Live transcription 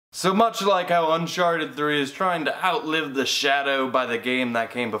So much like how Uncharted 3 is trying to outlive the shadow by the game that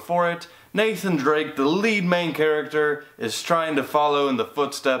came before it, Nathan Drake, the lead main character, is trying to follow in the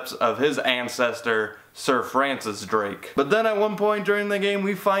footsteps of his ancestor, Sir Francis Drake. But then at one point during the game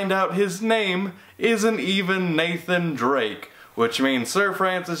we find out his name isn't even Nathan Drake, which means Sir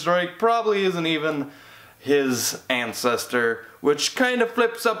Francis Drake probably isn't even his ancestor, which kind of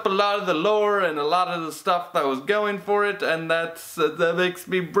flips up a lot of the lore and a lot of the stuff that was going for it, and that makes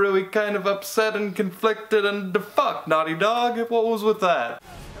me really kind of upset and conflicted and fuck, Naughty Dog, what was with that?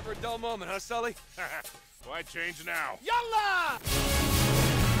 Ever a dull moment, huh, Sully? Why change now? Yalla!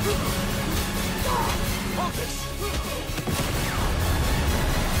 Focus!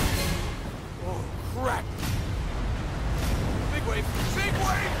 Oh, crap! Big wave! Big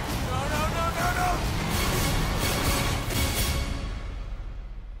wave! No, no, no, no, no!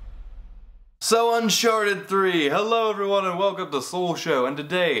 So Uncharted 3, hello everyone and welcome to Solshow, and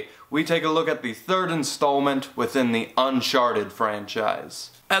today we take a look at the third installment within the Uncharted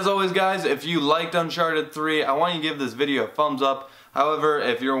franchise. As always guys, if you liked Uncharted 3, I want you to give this video a thumbs up. However,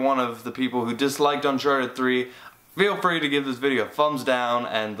 if you're one of the people who disliked Uncharted 3, feel free to give this video a thumbs down,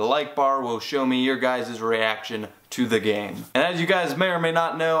 and the like bar will show me your guys' reaction to the game. And as you guys may or may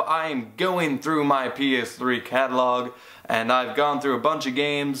not know, I am going through my PS3 catalog, and I've gone through a bunch of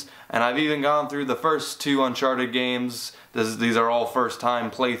games, and I've even gone through the first two Uncharted games. These are all first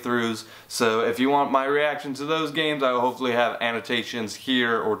time playthroughs, so if you want my reaction to those games, I will hopefully have annotations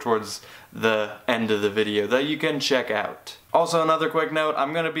here or towards the end of the video that you can check out. Also, another quick note,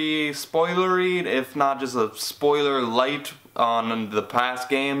 I'm going to be spoilery, if not just a spoiler light on the past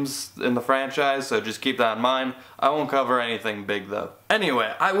games in the franchise, so just keep that in mind. I won't cover anything big though.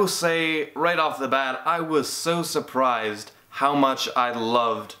 Anyway, I will say right off the bat, I was so surprised how much I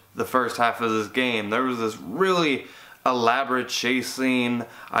loved the first half of this game. There was this really elaborate chase scene.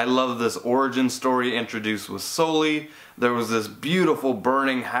 I love this origin story introduced with Sully. There was this beautiful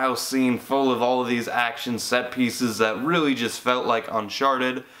burning house scene full of all of these action set pieces that really just felt like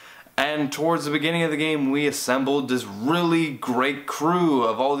Uncharted. And towards the beginning of the game we assembled this really great crew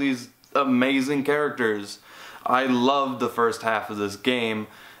of all these amazing characters. I loved the first half of this game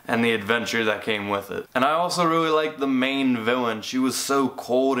and the adventure that came with it. And I also really liked the main villain. She was so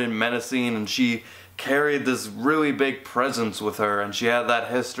cold and menacing, and she carried this really big presence with her, and she had that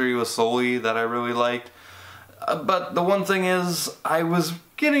history with Sully that I really liked. But the one thing is, I was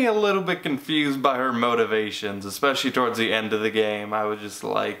getting a little bit confused by her motivations, especially towards the end of the game. I was just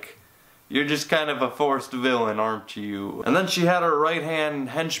like, you're just kind of a forced villain, aren't you? And then she had her right-hand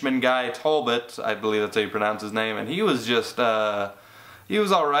henchman guy, Talbot, I believe that's how you pronounce his name, and he was just, he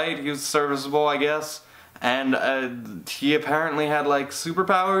was alright, he was serviceable, I guess. And he apparently had like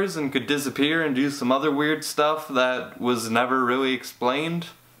superpowers and could disappear and do some other weird stuff that was never really explained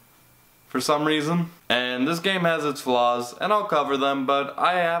for some reason. And this game has its flaws, and I'll cover them, but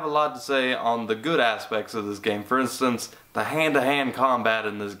I have a lot to say on the good aspects of this game. For instance, the hand-to-hand combat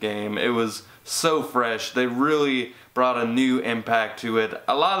in this game, it was so fresh. They really brought a new impact to it.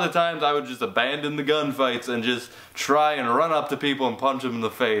 A lot of the times I would just abandon the gunfights and just try and run up to people and punch them in the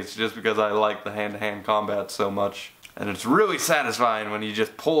face just because I like the hand-to-hand combat so much. And it's really satisfying when you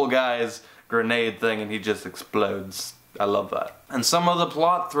just pull a guy's grenade thing and he just explodes. I love that. And some of the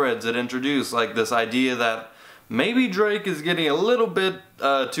plot threads it introduced, like this idea that maybe Drake is getting a little bit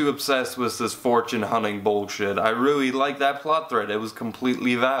too obsessed with this fortune hunting bullshit. I really like that plot thread. It was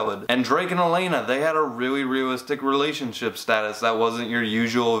completely valid. And Drake and Elena, they had a really realistic relationship status that wasn't your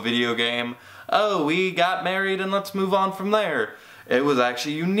usual video game, oh, we got married and let's move on from there. It was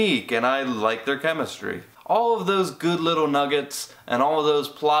actually unique, and I liked their chemistry. All of those good little nuggets and all of those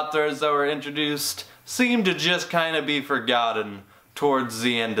plot threads that were introduced seemed to just kind of be forgotten towards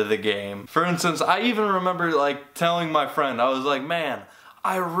the end of the game. For instance, I even remember like telling my friend, I was like, man,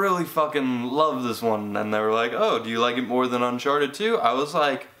 I really fucking love this one. And they were like, oh, do you like it more than Uncharted 2? I was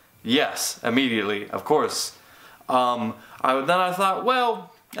like, yes, immediately, of course. Then I thought,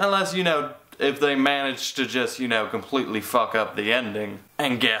 well, unless, you know, if they managed to just, you know, completely fuck up the ending.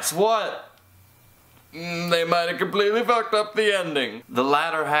 And guess what? They might have completely fucked up the ending. The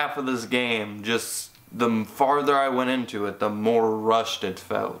latter half of this game, just the farther I went into it, the more rushed it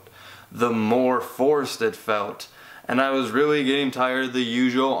felt. The more forced it felt. And I was really getting tired of the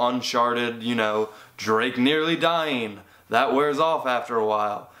usual Uncharted, you know, Drake nearly dying. That wears off after a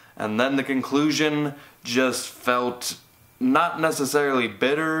while. And then the conclusion just felt not necessarily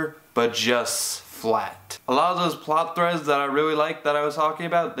bitter, but just flat. A lot of those plot threads that I really liked that I was talking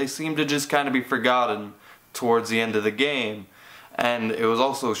about, they seem to just kind of be forgotten towards the end of the game. And it was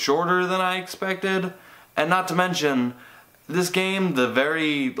also shorter than I expected, and not to mention, this game, the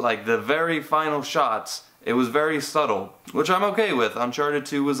very final shots, it was very subtle, which I'm okay with. Uncharted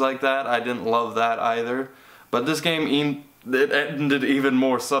 2 was like that. I didn't love that either. But this game, it ended even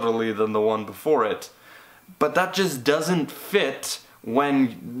more subtly than the one before it. But that just doesn't fit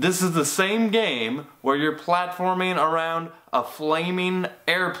when this is the same game where you're platforming around a flaming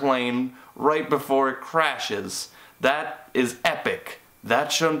airplane right before it crashes. That is epic.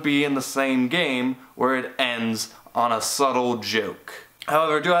 That shouldn't be in the same game where it ends on a subtle joke.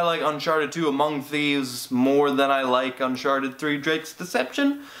 However, do I like Uncharted 2 Among Thieves more than I like Uncharted 3 Drake's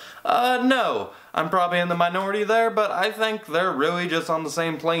Deception? No. I'm probably in the minority there, but I think they're really just on the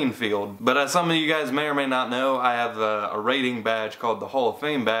same playing field. But as some of you guys may or may not know, I have a rating badge called the Hall of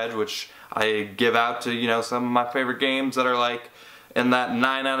Fame badge, which I give out to, you know, some of my favorite games that are like in that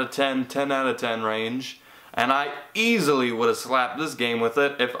 9 out of 10, 10 out of 10 range. And I easily would have slapped this game with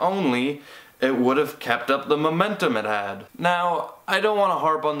it if only it would have kept up the momentum it had. Now, I don't want to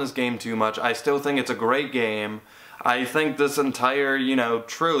harp on this game too much. I still think it's a great game. I think this entire, you know,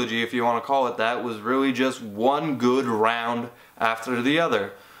 trilogy, if you want to call it that, was really just one good round after the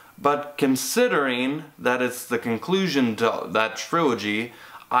other. But considering that it's the conclusion to that trilogy,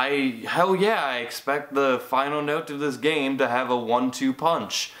 hell yeah, I expect the final note of this game to have a 1-2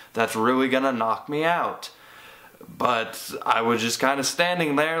 punch that's really gonna knock me out. But I was just kind of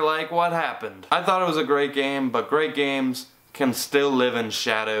standing there like, what happened? I thought it was a great game, but great games can still live in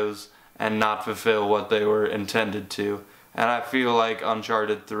shadows and not fulfill what they were intended to. And I feel like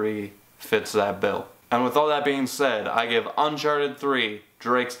Uncharted 3 fits that bill. And with all that being said, I give Uncharted 3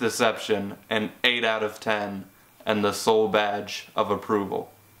 Drake's Deception an 8 out of 10 and the sole badge of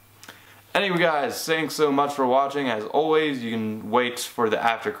approval. Anyway guys, thanks so much for watching. As always, you can wait for the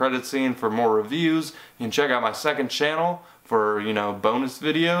after credit scene for more reviews. You can check out my second channel for, you know, bonus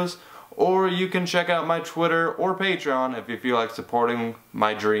videos. Or you can check out my Twitter or Patreon if you feel like supporting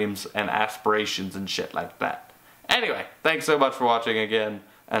my dreams and aspirations and shit like that. Anyway, thanks so much for watching again,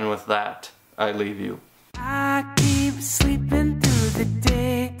 and with that, I leave you. I keep sleeping through the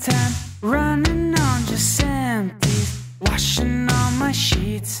daytime, running on just empties, washing all my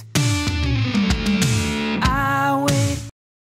sheets.